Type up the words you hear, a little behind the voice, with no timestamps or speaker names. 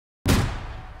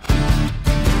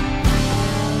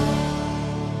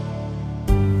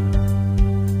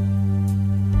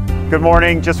Good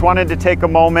morning. Just wanted to take a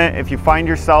moment. If you find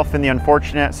yourself in the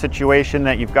unfortunate situation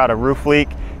that you've got a roof leak,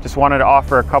 just wanted to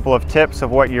offer a couple of tips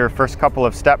of what your first couple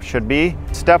of steps should be.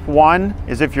 Step one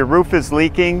is if your roof is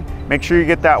leaking, make sure you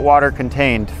get that water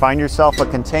contained. Find yourself a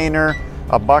container,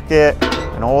 a bucket,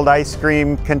 an old ice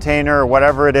cream container, or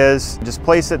whatever it is. Just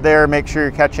place it there, make sure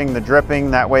you're catching the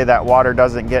dripping. That way that water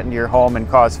doesn't get into your home and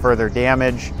cause further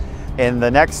damage. And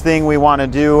the next thing we want to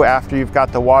do after you've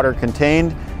got the water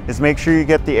contained is make sure you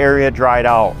get the area dried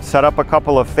out. Set up a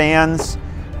couple of fans.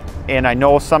 And I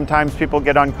know sometimes people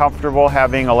get uncomfortable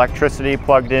having electricity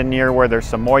plugged in near where there's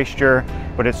some moisture,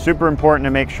 but it's super important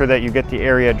to make sure that you get the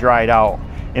area dried out.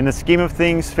 In the scheme of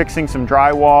things, fixing some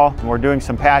drywall, and we're doing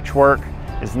some patchwork,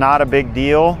 is not a big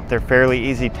deal. They're fairly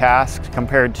easy tasks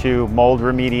compared to mold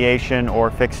remediation or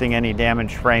fixing any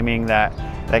damaged framing that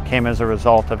came as a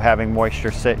result of having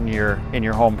moisture sit in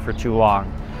your home for too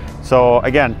long. So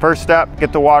again, first step,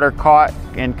 get the water caught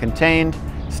and contained.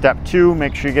 Step two,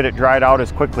 make sure you get it dried out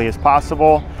as quickly as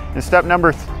possible. And step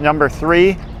number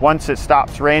three, once it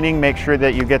stops raining, make sure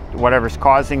that you get whatever's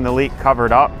causing the leak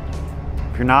covered up.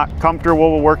 If you're not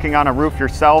comfortable working on a roof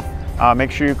yourself, make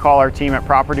sure you call our team at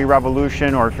Property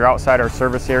Revolution, or if you're outside our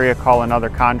service area, call another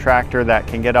contractor that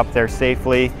can get up there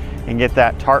safely and get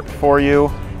that tarped for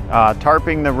you.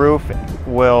 Tarping the roof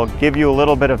will give you a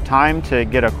little bit of time to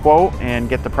get a quote and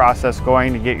get the process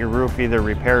going to get your roof either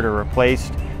repaired or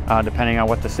replaced, depending on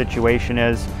what the situation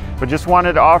is. But just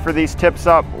wanted to offer these tips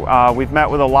up. We've met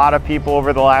with a lot of people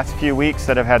over the last few weeks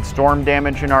that have had storm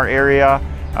damage in our area.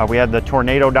 We had the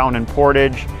tornado down in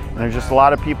Portage, and there's just a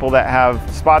lot of people that have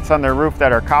spots on their roof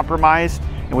that are compromised,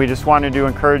 and we just wanted to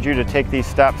encourage you to take these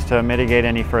steps to mitigate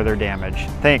any further damage.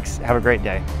 Thanks, have a great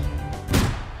day.